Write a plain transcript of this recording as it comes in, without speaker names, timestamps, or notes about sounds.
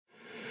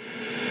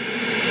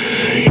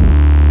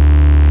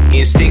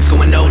instincts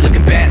going no,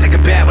 looking bad like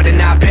a bat with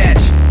an eye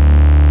patch.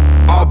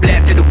 All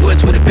black through the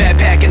woods with a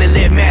backpack and a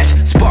lit match.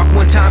 Spark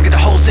one time, get the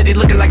whole city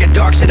looking like a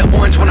dark shade of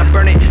orange when I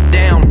burn it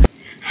down.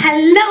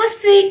 Hello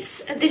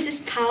sweets, this is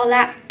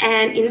Paula,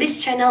 and in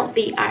this channel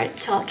we are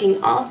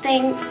talking all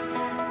things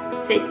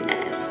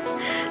fitness.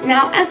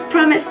 Now, as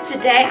promised,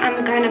 today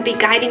I'm gonna be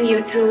guiding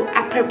you through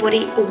upper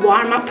body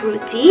warm-up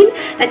routine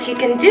that you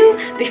can do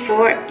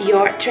before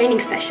your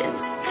training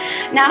sessions.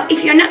 Now,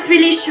 if you're not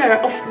really sure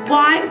of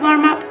why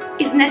warm-up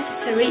is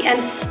necessary and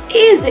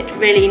is it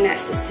really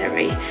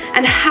necessary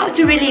and how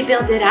to really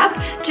build it up,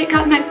 check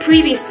out my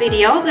previous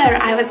video where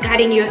I was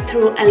guiding you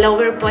through a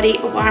lower body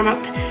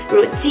warm-up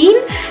routine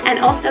and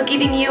also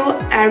giving you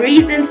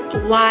reasons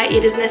why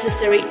it is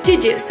necessary to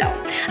do so.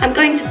 I'm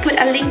going to put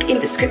a link in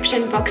the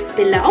description box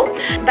below,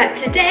 but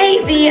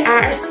today we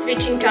are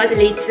switching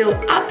totally to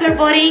upper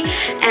body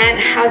and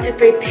how to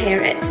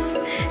prepare it.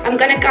 I'm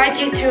gonna guide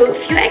you through a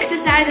few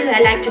exercises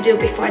I like to do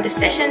before the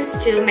sessions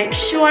to make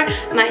sure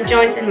my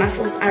joints and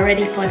muscles are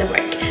ready for the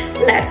work.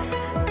 Let's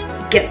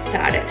get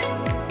started.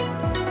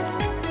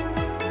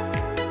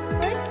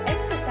 First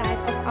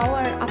exercise of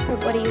our upper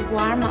body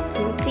warm-up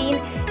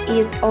routine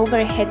is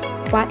overhead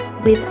squat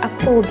with a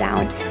pull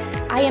down.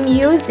 I am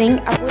using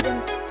a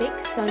wooden stick,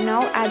 so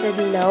no added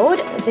load.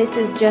 This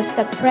is just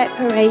a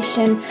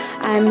preparation.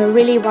 I'm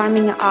really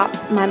warming up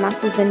my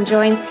muscles and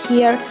joints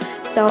here.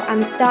 So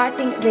I'm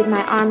starting with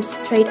my arms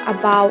straight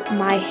above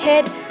my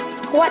head,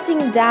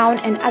 squatting down,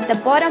 and at the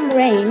bottom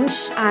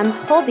range, I'm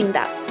holding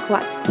that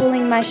squat,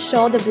 pulling my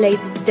shoulder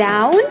blades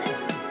down,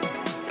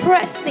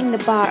 pressing the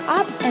bar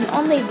up, and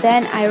only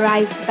then I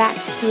rise back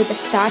to the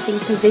starting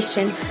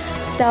position.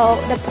 So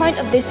the point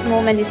of this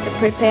movement is to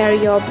prepare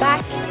your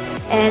back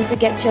and to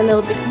get you a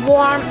little bit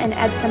warm and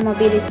add some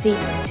mobility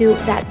to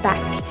that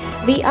back.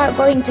 We are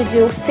going to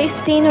do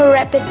 15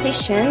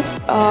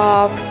 repetitions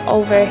of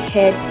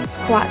overhead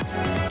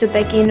squats to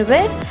begin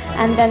with,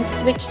 and then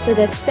switch to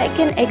the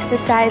second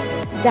exercise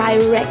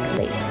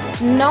directly.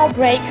 No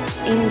breaks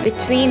in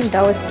between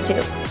those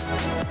two.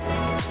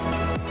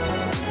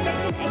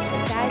 Second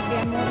exercise, we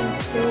are moving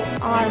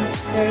to arm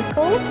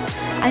circles.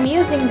 I'm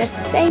using the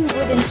same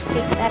wooden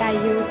stick that I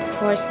used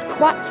for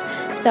squats,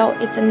 so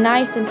it's a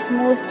nice and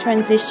smooth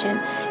transition.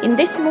 In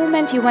this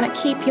movement, you want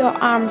to keep your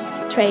arms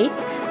straight.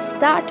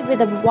 Start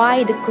with a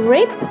wide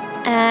grip,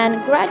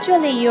 and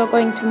gradually you're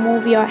going to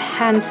move your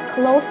hands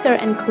closer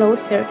and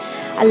closer,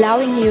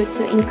 allowing you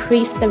to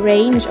increase the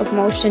range of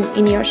motion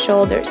in your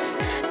shoulders.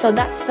 So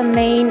that's the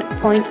main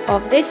point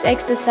of this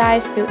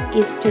exercise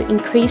is to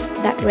increase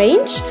that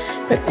range.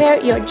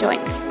 Prepare your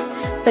joints.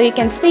 So you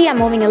can see I'm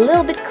moving a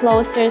little bit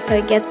closer, so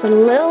it gets a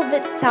little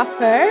bit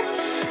tougher.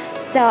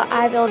 So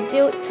I will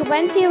do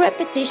 20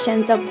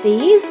 repetitions of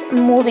these,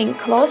 moving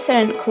closer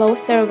and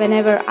closer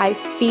whenever I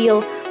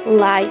feel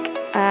like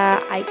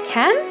I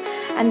can.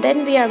 And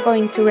then we are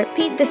going to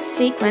repeat this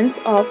sequence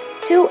of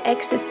 2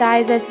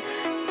 exercises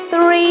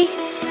 3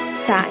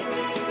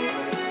 times.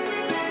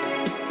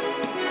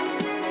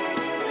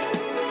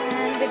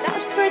 And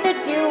without further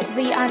ado,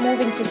 we are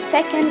moving to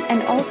second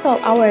and also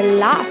our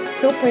last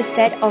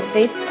superset of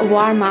this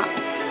warm-up.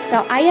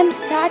 So I am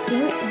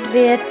starting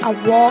with a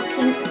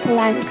walking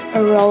plank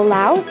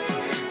rollouts.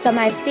 So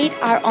my feet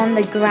are on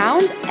the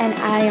ground and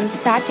I am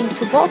starting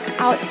to walk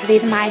out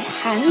with my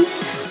hands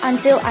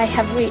until I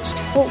have reached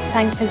full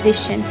plank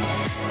position.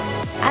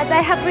 As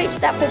I have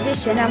reached that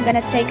position, I'm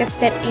going to take a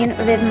step in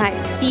with my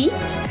feet,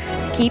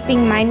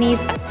 keeping my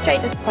knees as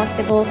straight as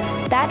possible.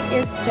 That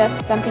is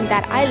just something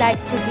that I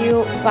like to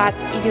do, but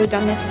you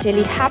don't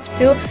necessarily have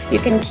to. You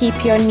can keep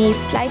your knees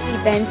slightly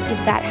bent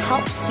if that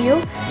helps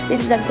you.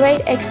 This is a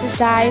great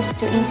exercise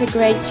to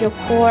integrate your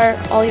core,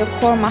 all your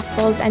core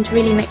muscles, and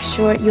really make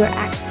sure you're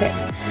active.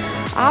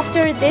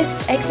 After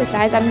this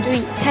exercise, I'm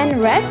doing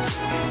 10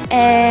 reps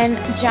and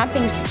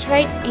jumping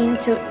straight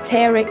into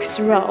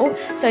TRX row.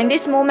 So in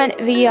this moment,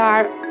 we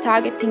are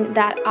targeting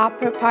that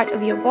upper part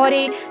of your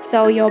body,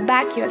 so your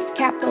back, your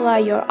scapula,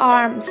 your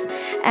arms,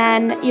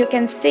 and you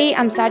can see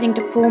I'm starting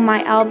to pull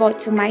my elbow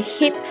to my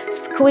hip,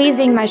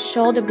 squeezing my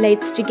shoulder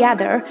blades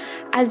together.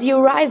 As you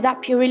rise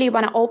up, you really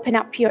want to open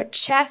up your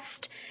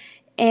chest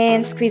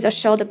and squeeze your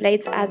shoulder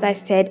blades, as I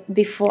said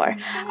before.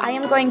 I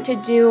am going to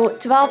do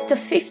 12 to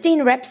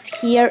 15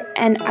 reps here,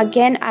 and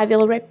again I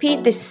will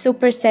repeat this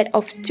superset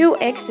of 2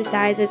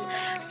 exercises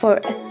for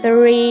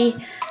 3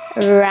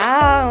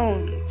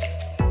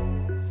 rounds.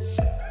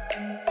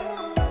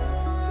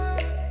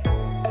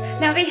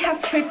 Now we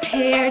have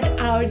prepared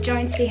our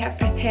joints, we have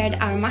prepared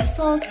our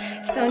muscles.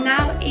 So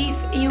now if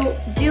you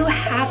do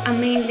have a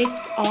main lift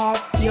of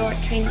your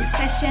training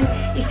session,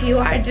 if you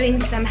are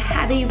doing some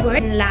heavy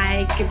work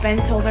like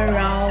bent over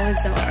rows,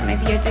 or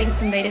maybe you're doing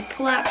some weighted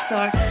pull-ups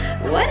or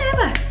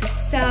whatever.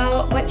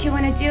 So what you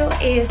want to do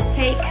is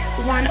take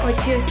 1 or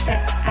 2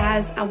 sets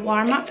as a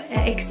warm-up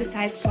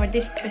exercise for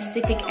this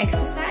specific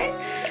exercise,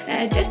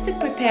 just to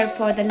prepare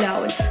for the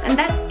load, and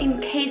that's in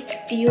case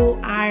you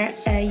are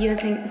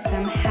using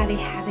some heavy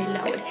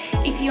load.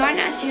 If you are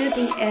not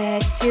using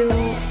too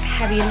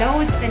heavy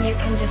loads, then you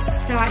can just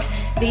start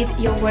with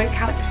your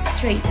workout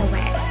straight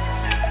away.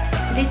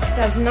 This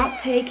does not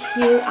take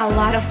you a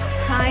lot of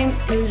time,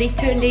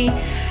 literally.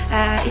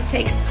 It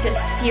takes just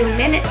a few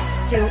minutes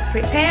to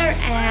prepare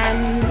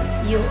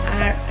and you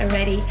are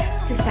ready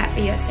to start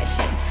your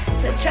session.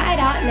 So try it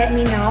out, let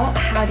me know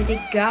how did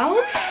it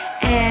go,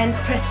 and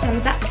press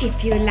thumbs up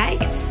if you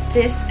liked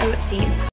this routine.